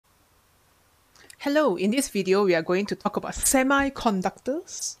Hello, in this video we are going to talk about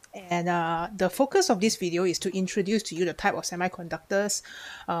semiconductors, and the focus of this video is to introduce to you the type of semiconductors,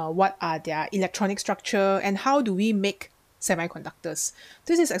 what are their electronic structure, and how do we make semiconductors.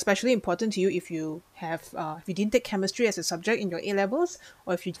 This is especially important to you if you didn't take chemistry as a subject in your A levels,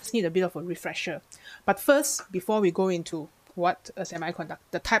 or if you just need a bit of a refresher. But first, before we go into what a semiconductor,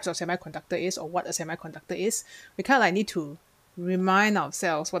 the types of semiconductor is, or what a semiconductor is, we kind of like need to remind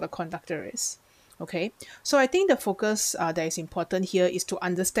ourselves what a conductor is. Okay, so I think the focus that is important here is to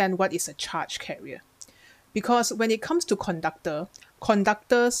understand what is a charge carrier. Because when it comes to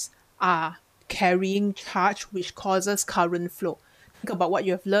conductors are carrying charge which causes current flow. Think about what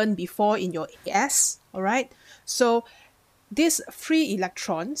you have learned before in your AS, all right? So these free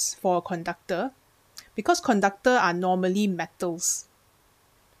electrons for a conductor, because conductor are normally metals.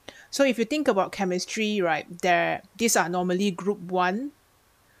 So if you think about chemistry, right, these are normally group 1,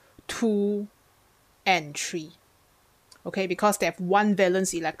 2, and 3. Okay, because they have 1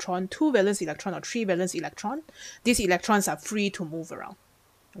 valence electron, 2 valence electron, or 3 valence electron. These electrons are free to move around.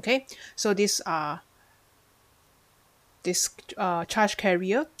 Okay, so these are charge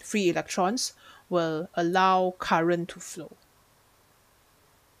carrier, free electrons, will allow current to flow.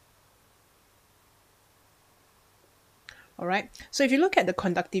 All right, so if you look at the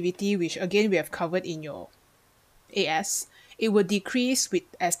conductivity, which again we have covered in your AS, it will decrease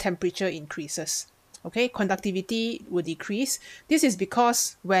as temperature increases. Okay, conductivity will decrease. This is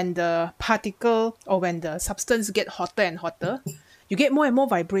because when the particle or when the substance get hotter and hotter, you get more and more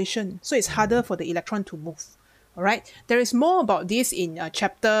vibration. So it's harder for the electron to move. All right, there is more about this in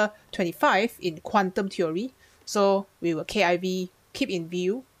chapter 25 in quantum theory. So we will KIV keep in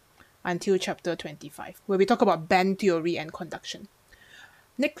view until chapter 25, where we talk about band theory and conduction.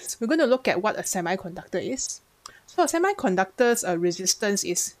 Next, we're going to look at what a semiconductor is. So a semiconductor's resistance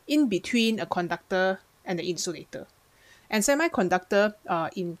is in between a conductor and the insulator. And semiconductor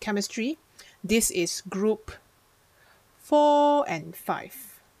in chemistry, this is group 4 and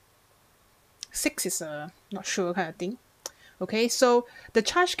 5. 6 is a not sure kind of thing. Okay, so the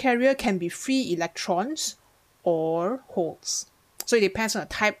charge carrier can be free electrons or holes. So it depends on the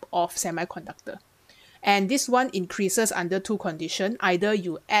type of semiconductor. And this one increases under 2 conditions. Either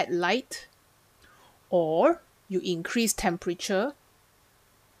you add light or you increase temperature,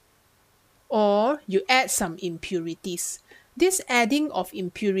 or you add some impurities. This adding of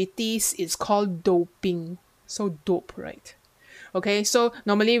impurities is called doping. So dope, right? Okay, so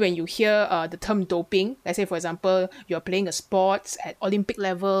normally when you hear the term doping, let's say for example, you're playing a sports at Olympic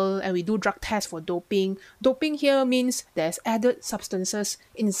level and we do drug tests for doping. Doping here means there's added substances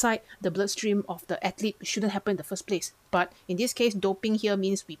inside the bloodstream of the athlete, which shouldn't happen in the first place. But in this case, doping here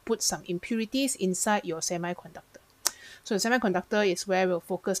means we put some impurities inside your semiconductor. So the semiconductor is where we'll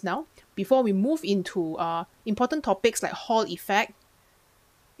focus now. Before we move into important topics like Hall effect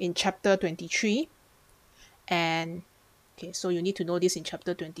in chapter 23, and okay, so you need to know this in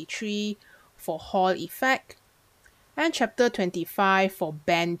chapter 23 for Hall effect and chapter 25 for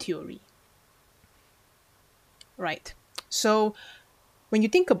band theory. Right. So when you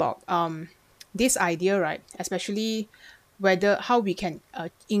think about this idea, right, especially how we can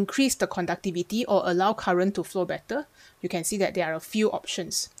increase the conductivity or allow current to flow better, you can see that there are a few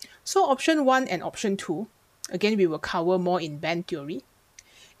options. So option 1 and option 2, again, we will cover more in band theory,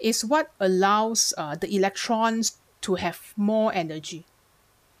 is what allows the electrons to have more energy.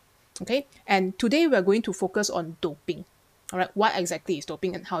 Okay, and today we're going to focus on doping. All right, what exactly is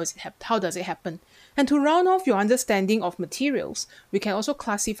doping and how does it happen? And to round off your understanding of materials, we can also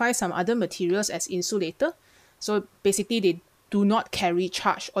classify some other materials as insulator. So basically, they do not carry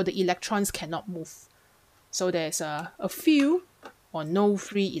charge or the electrons cannot move. So there's a few or no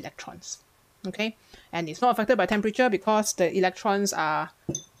free electrons. Okay, and it's not affected by temperature because the electrons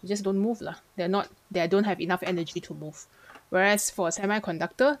just don't move lah. They don't have enough energy to move. Whereas for a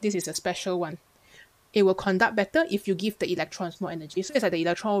semiconductor, this is a special one. It will conduct better if you give the electrons more energy. So it's like the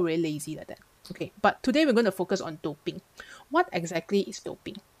electron very lazy like that. Okay, but today we're going to focus on doping. What exactly is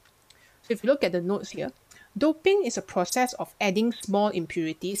doping? So if you look at the notes here, doping is a process of adding small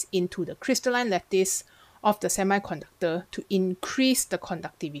impurities into the crystalline lattice of the semiconductor to increase the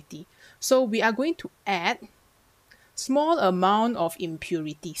conductivity. So we are going to add small amount of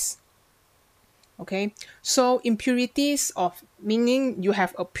impurities. Okay, so impurities meaning you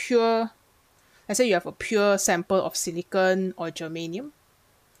have let's say you have a pure sample of silicon or germanium.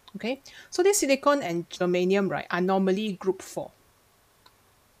 Okay, so this silicon and germanium, right, are normally group 4.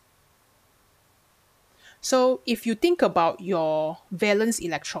 So if you think about your valence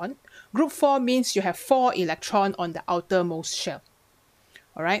electron, group 4 means you have 4 electrons on the outermost shell.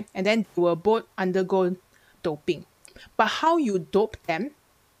 all right? And then they will both undergo doping. But how you dope them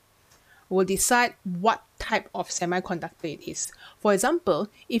will decide what type of semiconductor it is. For example,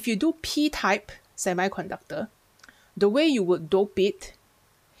 if you do p-type semiconductor, the way you would dope it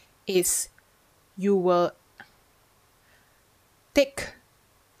is you will take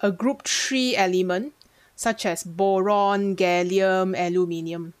a group 3 element such as boron, gallium,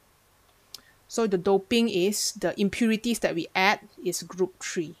 aluminium. So the doping is the impurities that we add is group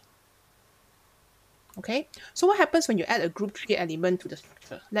 3. Okay, so what happens when you add a group 3 element to the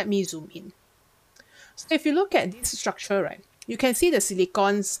structure? Let me zoom in. So if you look at this structure, right, you can see the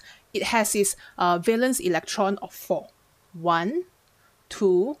silicons, it has its valence electron of 4. 1,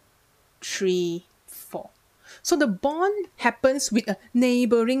 2, 3, 4. So the bond happens with a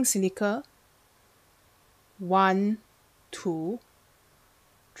neighboring silica. 1, 2,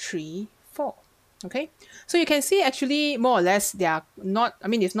 3, 4. Okay, so you can see actually more or less they are not, I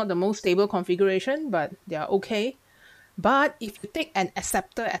mean, it's not the most stable configuration, but they are okay. But if you take an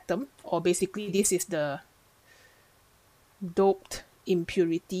acceptor atom, or basically this is the doped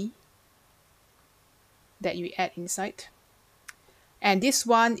impurity that you add inside, and this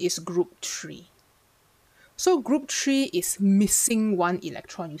one is group 3. So group 3 is missing one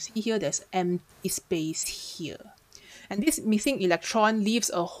electron. You see here there's empty space here. And this missing electron leaves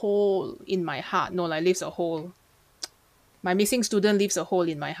a hole in my heart. No, like leaves a hole. My missing student leaves a hole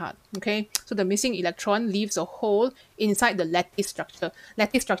in my heart. Okay, so the missing electron leaves a hole inside the lattice structure.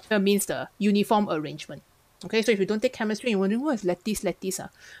 Lattice structure means the uniform arrangement. Okay, so if you don't take chemistry, you're wondering what is lattice?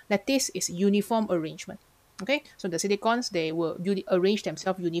 Lattice is uniform arrangement. Okay, so the silicons, they will arrange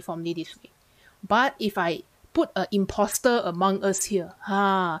themselves uniformly this way. But if I put an imposter among us here,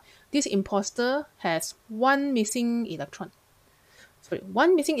 this imposter has one missing electron. Sorry,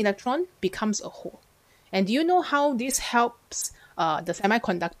 one missing electron becomes a hole. And do you know how this helps the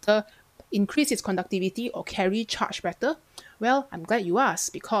semiconductor increase its conductivity or carry charge better? Well, I'm glad you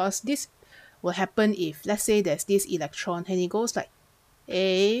asked, because this will happen if, let's say, there's this electron and it goes like,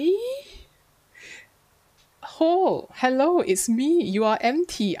 hey, hole, hello, it's me, you are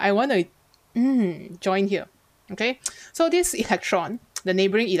empty, I want to join here. Okay, so this electron, the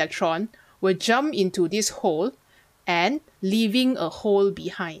neighboring electron, will jump into this hole and leaving a hole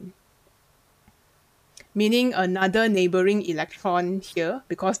behind. Meaning another neighboring electron here,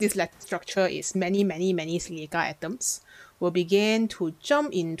 because this lattice structure is many silica atoms, will begin to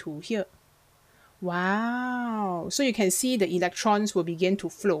jump into here. Wow! So you can see the electrons will begin to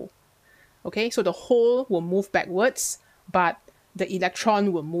flow. Okay, so the hole will move backwards, but the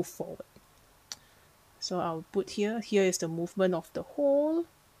electron will move forward. So I'll put here is the movement of the hole.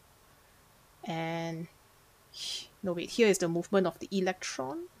 And no, wait, here is the movement of the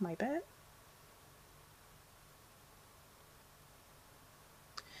electron. My bad.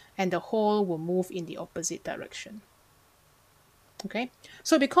 And the hole will move in the opposite direction. Okay,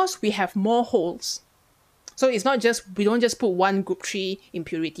 so because we have more holes, so it's not just, we don't just put one group 3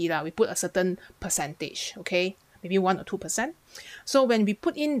 impurity, we put a certain percentage, okay, maybe 1 or 2%. So when we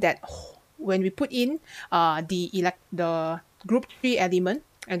put in that, the group 3 element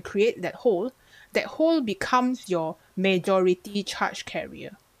and create that hole becomes your majority charge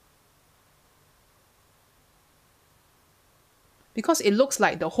carrier. Because it looks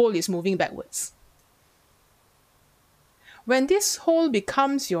like the hole is moving backwards. When this hole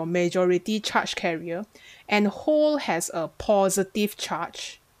becomes your majority charge carrier, and hole has a positive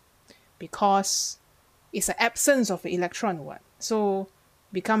charge, because it's an absence of an electron, so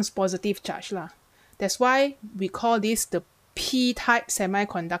becomes positive charge lah. That's why we call this the p-type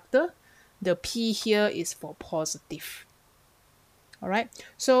semiconductor. The p here is for positive. All right,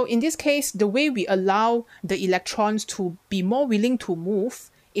 so in this case, the way we allow the electrons to be more willing to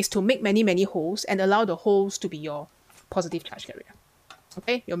move is to make many holes and allow the holes to be your positive charge carrier.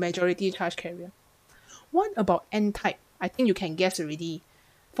 Okay, your majority charge carrier. What about n-type? I think you can guess already.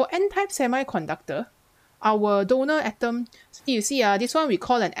 For n-type semiconductor, our donor atom, so you see, this one we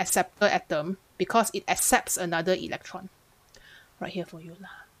call an acceptor atom because it accepts another electron. Right here for you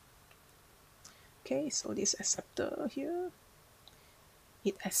lah. Okay, so this acceptor here,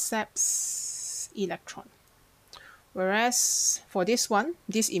 it accepts electron. Whereas for this one,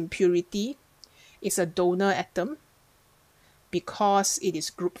 this impurity is a donor atom because it is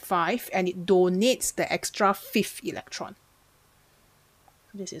group 5 and it donates the extra 5th electron.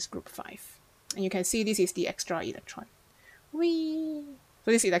 This is group 5. And you can see this is the extra electron. Whee!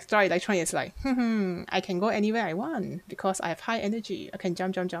 So this extra electron is like, I can go anywhere I want because I have high energy. I can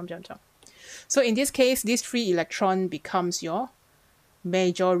jump. So in this case, this 3 electron becomes your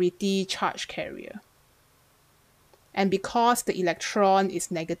majority charge carrier. And because the electron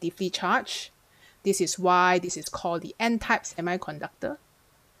is negatively charged, this is why this is called the N-type semiconductor.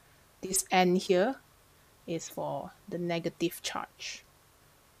 This N here is for the negative charge.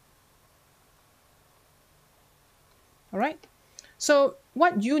 All right. So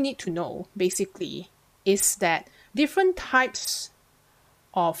what you need to know basically is that different types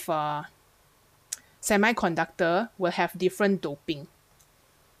of semiconductor will have different doping.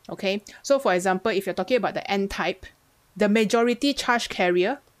 Okay. So for example, if you're talking about the N-type, the majority charge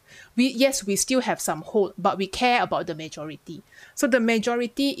carrier, we still have some hole, but we care about the majority. So the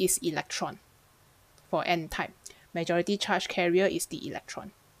majority is electron for N-type. Majority charge carrier is the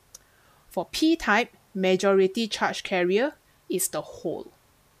electron. For P-type, majority charge carrier is the hole.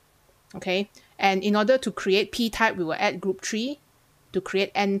 Okay, and in order to create P-type, we will add group 3. To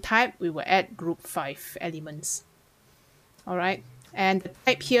create N-type, we will add group 5 elements. All right, and the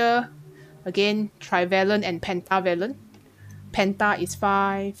type here, again, trivalent and pentavalent. Penta is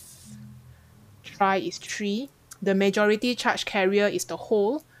 5, tri is 3. The majority charge carrier is the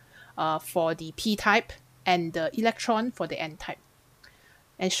hole for the P-type and the electron for the N-type.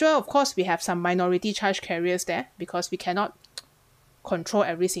 And sure, of course, we have some minority charge carriers there because we cannot control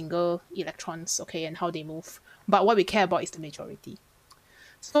every single electrons, okay, and how they move. But what we care about is the majority.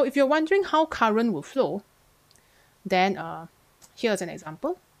 So if you're wondering how current will flow, then here's an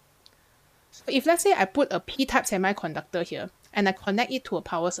example. So if let's say I put a P-type semiconductor here and I connect it to a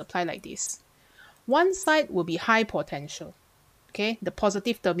power supply like this, one side will be high potential. Okay, the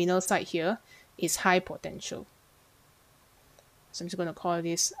positive terminal side here is high potential. So I'm just going to call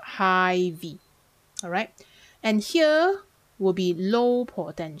this high V. All right. And here will be low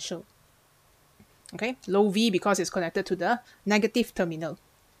potential. Okay, low V because it's connected to the negative terminal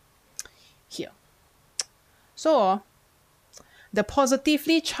here. So the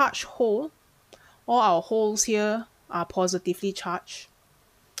positively charged hole, all our holes here are positively charged.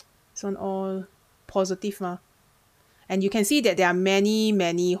 So all positive. And you can see that there are many,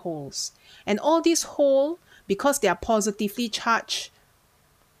 many holes. And all these holes, because they are positively charged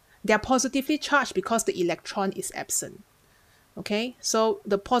because the electron is absent. Okay, so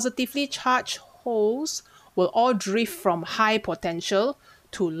the positively charged holes will all drift from high potential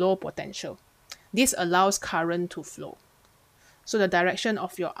to low potential. This allows current to flow. So the direction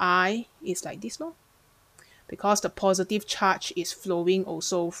of your I is like this, no? Because the positive charge is flowing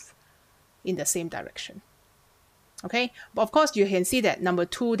also in the same direction. Okay, but of course you can see that number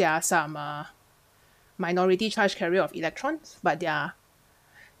 2, there are some minority charge carrier of electrons, but they are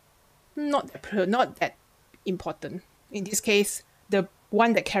not that important. In this case, the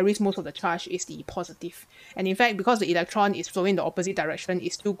one that carries most of the charge is the positive. And in fact, because the electron is flowing in the opposite direction,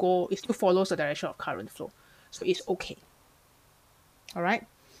 it still follows the direction of current flow. So it's okay. All right.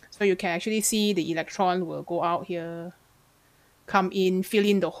 So you can actually see the electron will go out here, come in, fill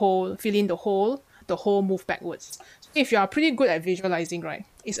in the hole, the hole move backwards. So if you are pretty good at visualizing, right,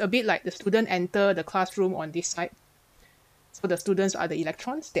 it's a bit like the student enter the classroom on this side. So the students are the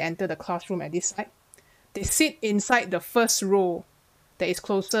electrons. They enter the classroom at this side. They sit inside the first row that is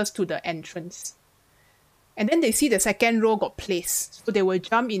closest to the entrance. And then they see the second row got placed. So they will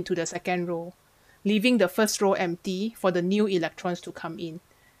jump into the second row, leaving the first row empty for the new electrons to come in.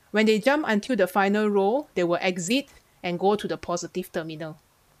 When they jump until the final row, they will exit and go to the positive terminal.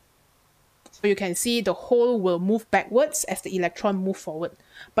 So you can see the hole will move backwards as the electron move forward.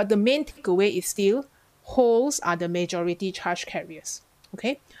 But the main takeaway is still holes are the majority charge carriers.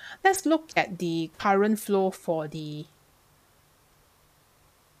 Okay, let's look at the current flow for the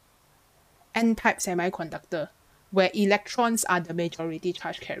N-type semiconductor, where electrons are the majority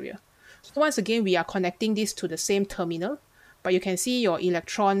charge carrier. So once again, we are connecting this to the same terminal, but you can see your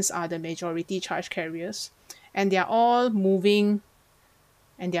electrons are the majority charge carriers, and they are all moving,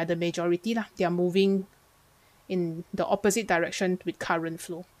 and they are the majority. They are moving in the opposite direction with current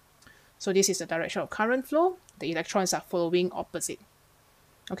flow. So this is the direction of current flow. The electrons are following opposite.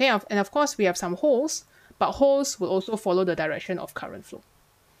 Okay, and of course we have some holes, but holes will also follow the direction of current flow.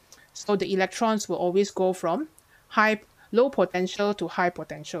 So the electrons will always go from low potential to high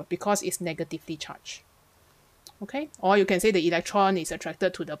potential because it's negatively charged. Okay, or you can say the electron is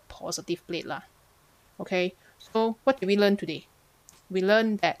attracted to the positive plate lah. Okay, so what did we learn today? We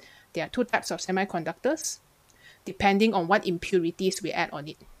learned that there are 2 types of semiconductors depending on what impurities we add on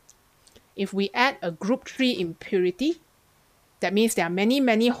it. If we add a group 3 impurity, that means there are many,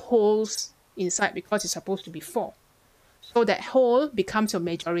 many holes inside because it's supposed to be 4. So that hole becomes your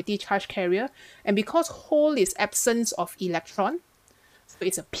majority charge carrier. And because hole is absence of electron, so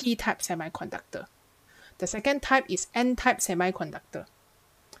it's a P-type semiconductor. The second type is N-type semiconductor.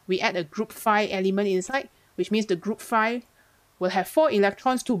 We add a group 5 element inside, which means the group 5 will have 4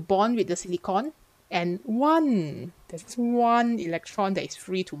 electrons to bond with the silicon, and there's one electron that is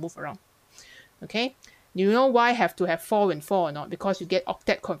free to move around. Okay, you know why I have to have 4 and 4 or not? Because you get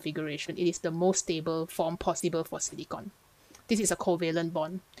octet configuration. It is the most stable form possible for silicon. This is a covalent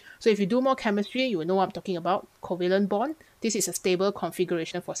bond. So if you do more chemistry, you will know what I'm talking about. Covalent bond. This is a stable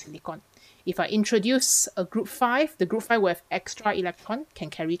configuration for silicon. If I introduce a group 5, the group 5 will have extra electron,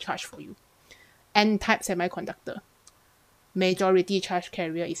 can carry charge for you. N-type semiconductor. Majority charge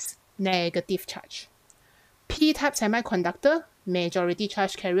carrier is negative charge. P-type semiconductor, majority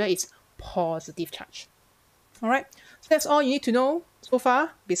charge carrier is positive charge. All right, so that's all you need to know so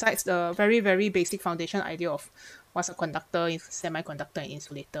far, besides the very, very basic foundation idea of what's a conductor, semiconductor, and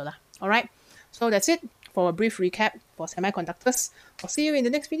insulator. All right, so that's it for a brief recap for semiconductors. I'll see you in the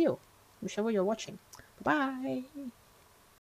next video, whichever you're watching. Bye.